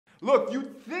Look, you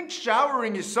think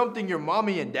showering is something your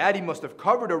mommy and daddy must have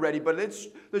covered already, but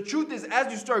the truth is,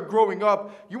 as you start growing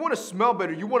up, you want to smell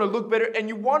better, you want to look better, and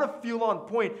you want to feel on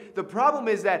point. The problem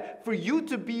is that for you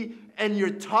to be in your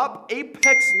top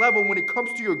apex level when it comes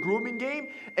to your grooming game,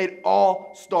 it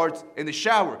all starts in the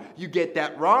shower. You get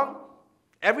that wrong,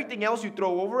 everything else you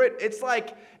throw over it, it's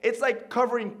like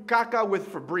covering caca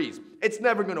with Febreze. It's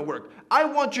never gonna work. I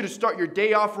want you to start your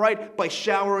day off right by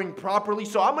showering properly,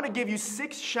 so I'm gonna give you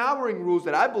 6 showering rules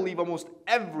that I believe almost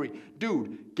every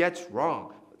dude gets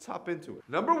wrong. Let's hop into it.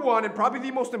 Number 1, and probably the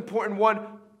most important one,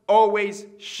 always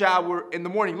shower in the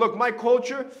morning. Look, my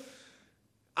culture,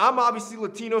 I'm obviously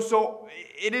Latino, so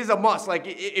it is a must. Like,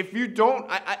 if you don't,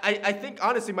 I think,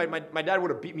 honestly, my dad would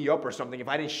have beat me up or something if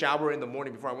I didn't shower in the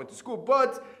morning before I went to school.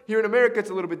 But here in America, it's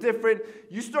a little bit different.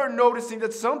 You start noticing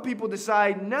that some people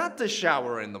decide not to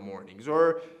shower in the mornings,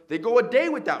 or they go a day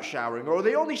without showering, or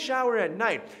they only shower at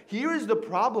night. Here is the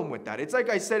problem with that. It's like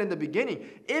I said in the beginning.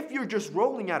 If you're just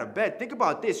rolling out of bed, think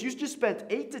about this. You just spent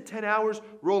 8 to 10 hours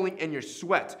rolling in your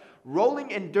sweat, rolling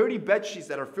in dirty bed sheets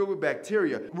that are filled with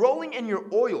bacteria, rolling in your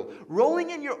oil, rolling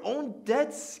in your own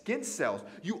dead skin cells.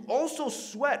 You also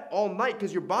sweat all night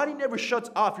because your body never shuts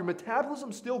off. Your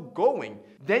metabolism's still going.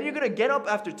 Then you're going to get up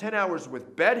after 10 hours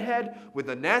with bedhead, with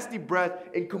a nasty breath,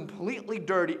 and completely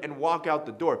dirty and walk out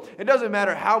the door. It doesn't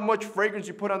matter how much fragrance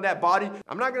you put on that body.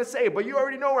 I'm not going to say it, but you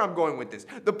already know where I'm going with this.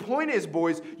 The point is,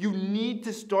 boys, you need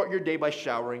to start your day by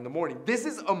showering in the morning. This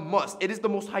is a must. It is the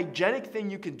most hygienic thing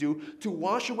you can do to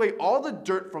wash away all the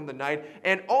dirt from the night.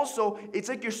 And also, it's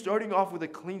like you're starting off with a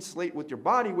clean slate with your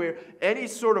body, where any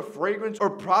sort of fragrance or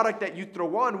product that you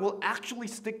throw on will actually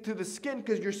stick to the skin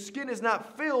because your skin is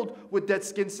not filled with dead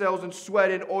skin cells and sweat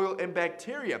and oil and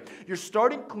bacteria. You're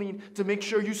starting clean to make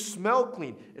sure you smell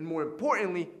clean, and more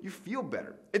importantly, you feel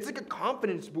better. It's like a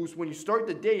confidence boost when you start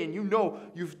the day and you know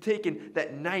you've taken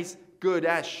that nice,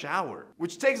 good-ass shower.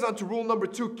 Which takes us on to rule number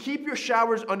 2, keep your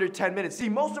showers under 10 minutes. See,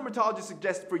 most dermatologists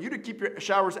suggest for you to keep your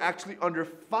showers actually under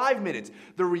 5 minutes.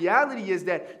 The reality is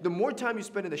that the more time you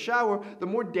spend in the shower, the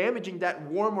more damaging that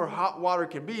warm or hot water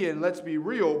can be. And let's be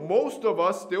real, most of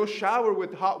us still shower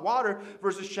with hot water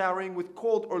versus showering with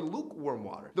cold or lukewarm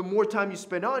water. The more time you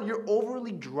spend on, you're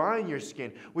overly drying your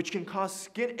skin, which can cause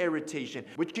skin irritation,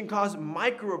 which can cause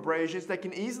microabrasions that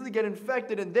can easily get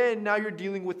infected, and then now you're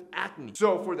dealing with acne.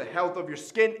 So for the health of your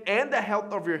skin and the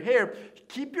health of your hair,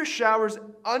 keep your showers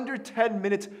under 10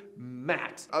 minutes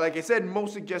max. Like I said,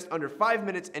 most suggest under 5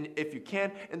 minutes, and if you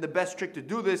can, and the best trick to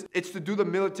do this, it's to do the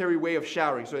military way of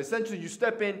showering. So essentially, you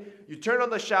step in, you turn on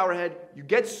the shower head, you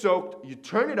get soaked, you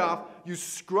turn it off, you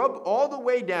scrub all the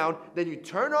way down, then you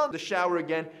turn on the shower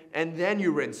again, and then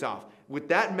you rinse off. With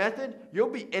that method, you'll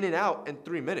be in and out in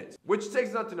 3 minutes. Which takes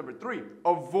us on to number 3,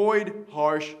 avoid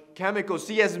harsh chemicals.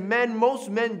 See, as men, most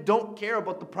men don't care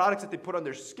about the products that they put on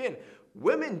their skin.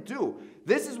 Women do.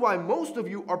 This is why most of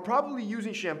you are probably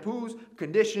using shampoos,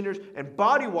 conditioners, and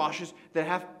body washes that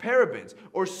have parabens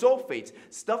or sulfates,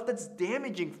 stuff that's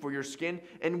damaging for your skin.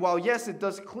 And while yes, it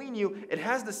does clean you, it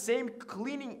has the same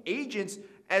cleaning agents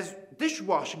as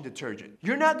dishwashing detergent.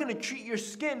 You're not gonna treat your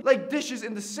skin like dishes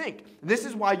in the sink. This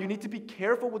is why you need to be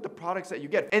careful with the products that you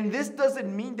get. And this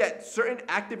doesn't mean that certain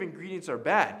active ingredients are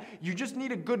bad. You just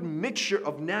need a good mixture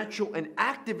of natural and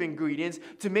active ingredients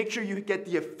to make sure you get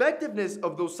the effectiveness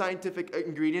of those scientific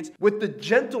ingredients with the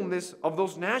gentleness of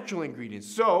those natural ingredients.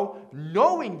 So,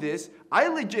 knowing this, I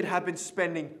legit have been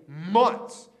spending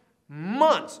months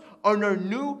on our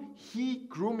new heat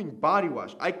grooming body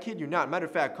wash. I kid you not. Matter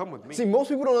of fact, come with me. See, most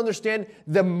people don't understand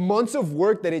the months of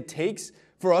work that it takes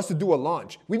for us to do a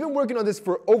launch. We've been working on this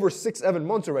for over 6-7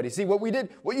 months already. See,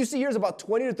 what you see here is about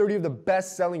 20 to 30 of the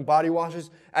best-selling body washes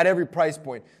at every price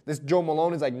point. This Joe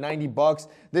Malone is like 90 bucks.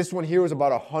 This one here was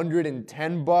about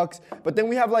 110 bucks. But then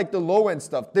we have like the low-end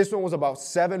stuff. This one was about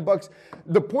 7 bucks.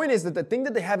 The point is that the thing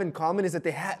that they have in common is that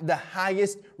they had the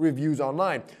highest reviews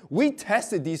online. We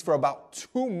tested these for about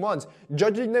 2 months,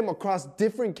 judging them across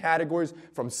different categories,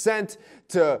 from scent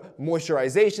to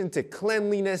moisturization to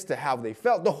cleanliness to how they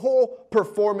felt. The whole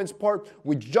performance part,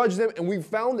 we judged them and we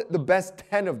found the best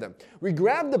 10 of them. We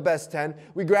grabbed the best 10,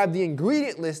 we grabbed the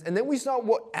ingredient list, and then we saw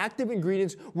what active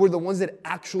ingredients were the ones that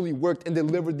actually worked and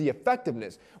delivered the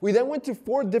effectiveness. We then went to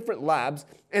 4 different labs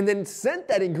and then sent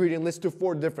that ingredient list to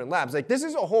 4 different labs. Like, this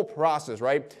is a whole process,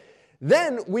 right?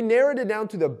 Then we narrowed it down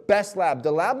to the best lab,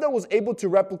 the lab that was able to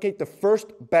replicate the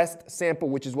first best sample,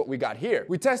 which is what we got here.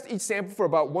 We test each sample for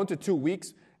about 1 to 2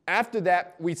 weeks. After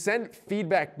that, we send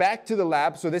feedback back to the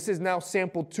lab. So this is now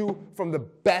sample 2 from the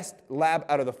best lab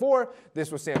out of the 4. This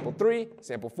was sample 3,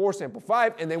 sample 4, sample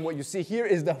 5. And then what you see here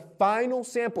is the final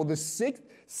sample, the 6th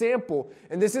sample.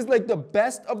 And this is like the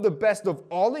best of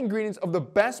all ingredients of the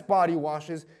best body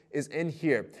washes is in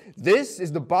here. This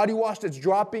is the body wash that's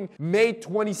dropping May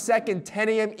 22nd, 10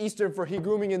 a.m. Eastern for Heat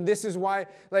Grooming. And this is why,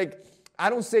 like, I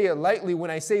don't say it lightly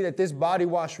when I say that this body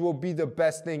wash will be the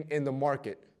best thing in the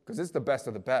market. Because it's the best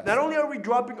of the best. Not only are we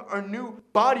dropping our new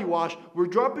body wash, we're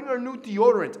dropping our new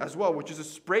deodorant as well, which is a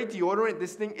spray deodorant.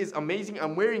 This thing is amazing.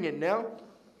 I'm wearing it now.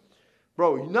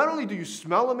 Bro, not only do you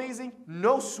smell amazing,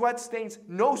 no sweat stains,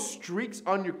 no streaks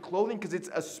on your clothing because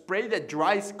it's a spray that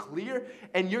dries clear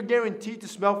and you're guaranteed to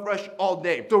smell fresh all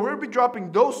day. So we're going to be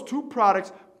dropping those 2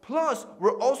 products. Plus,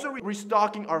 we're also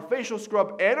restocking our facial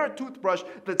scrub and our toothbrush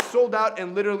that's sold out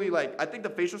in literally like, I think the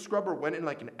facial scrubber went in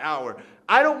like an hour.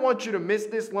 I don't want you to miss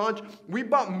this launch. We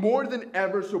bought more than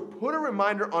ever, so put a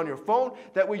reminder on your phone.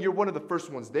 That way you're one of the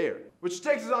first ones there. Which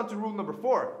takes us on to rule number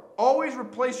 4. Always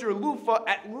replace your loofah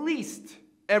at least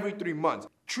every 3 months.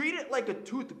 Treat it like a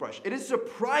toothbrush. It is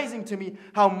surprising to me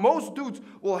how most dudes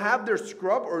will have their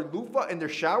scrub or loofah in their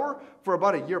shower for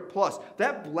about a year plus.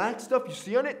 That black stuff you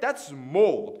see on it, that's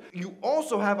mold. You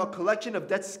also have a collection of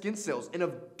dead skin cells and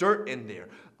of dirt in there.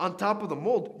 On top of the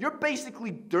mold, you're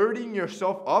basically dirtying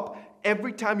yourself up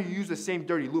every time you use the same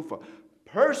dirty loofah.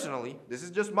 Personally, this is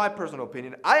just my personal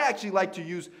opinion, I actually like to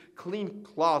use clean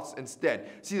cloths instead.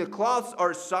 See, the cloths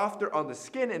are softer on the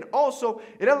skin and also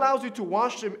it allows you to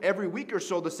wash them every week or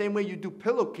so the same way you do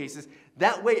pillowcases.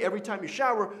 That way, every time you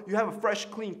shower, you have a fresh,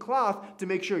 clean cloth to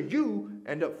make sure you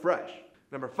end up fresh.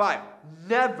 Number 5,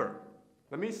 never,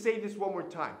 let me say this one more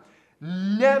time,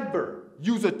 never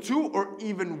use a 2 or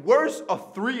even worse, a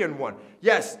 3-in-1.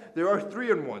 Yes, there are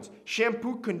 3-in-1s.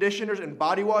 Shampoo, conditioners, and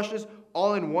body washes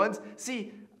all in ones.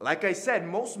 See, like I said,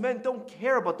 most men don't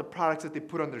care about the products that they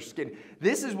put on their skin.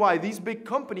 This is why these big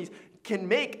companies can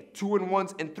make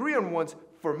 2-in-1s and 3-in-1s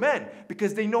for men,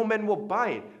 because they know men will buy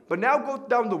it. But now go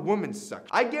down the women's section.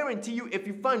 I guarantee you, if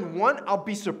you find one, I'll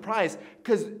be surprised,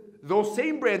 because those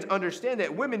same brands understand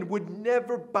that women would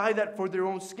never buy that for their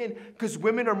own skin because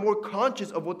women are more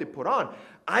conscious of what they put on.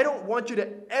 I don't want you to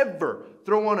ever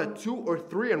throw on a 2 or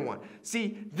 3-in-1.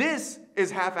 See, this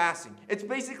is half-assing. It's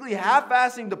basically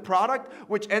half-assing the product,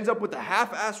 which ends up with a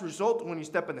half-ass result when you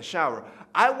step in the shower.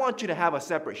 I want you to have a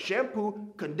separate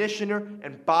shampoo, conditioner,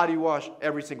 and body wash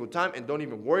every single time, and don't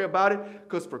even worry about it,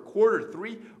 because for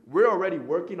Q3, we're already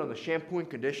working on the shampoo and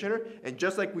conditioner, and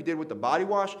just like we did with the body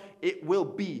wash, it will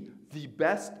be the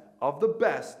best of the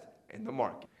best in the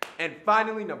market. And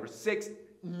finally, number 6,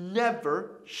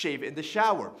 never shave in the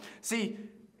shower. See,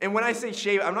 and when I say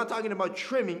shave, I'm not talking about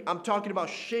trimming, I'm talking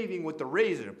about shaving with the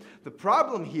razor. The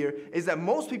problem here is that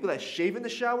most people that shave in the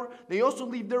shower, they also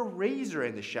leave their razor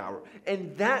in the shower.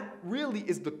 And that really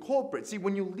is the culprit. See,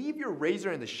 when you leave your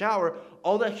razor in the shower,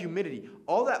 all that humidity,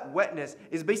 all that wetness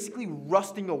is basically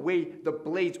rusting away the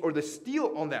blades or the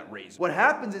steel on that razor. What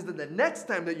happens is that the next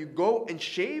time that you go and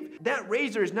shave, that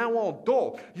razor is now all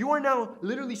dull. You are now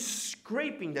literally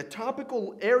scraping the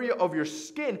topical area of your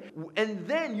skin, and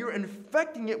then you're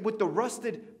infecting it with the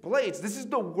rusted blades. This is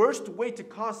the worst way to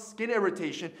cause skin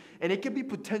irritation, and it can be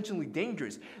potentially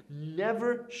dangerous.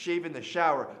 Never shave in the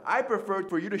shower. I prefer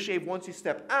for you to shave once you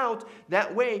step out.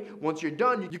 That way, once you're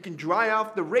done, you can dry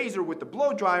off the razor with the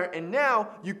blow dryer, and now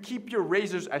you keep your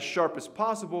razors as sharp as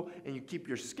possible, and you keep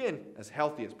your skin as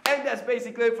healthy as possible. And that's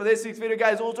basically it for this week's video,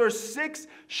 guys. Those are 6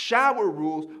 shower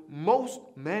rules most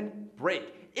men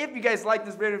break. If you guys liked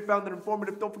this video and found it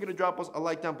informative, don't forget to drop us a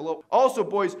like down below. Also,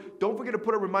 boys, don't forget to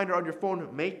put a reminder on your phone,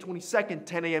 May 22nd,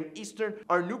 10 a.m. Eastern.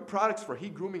 Our new products for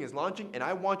Heat Grooming is launching, and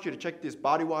I want you to check this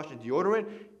body wash and deodorant.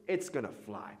 It's gonna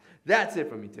fly. That's it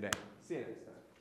for me today. See you next time.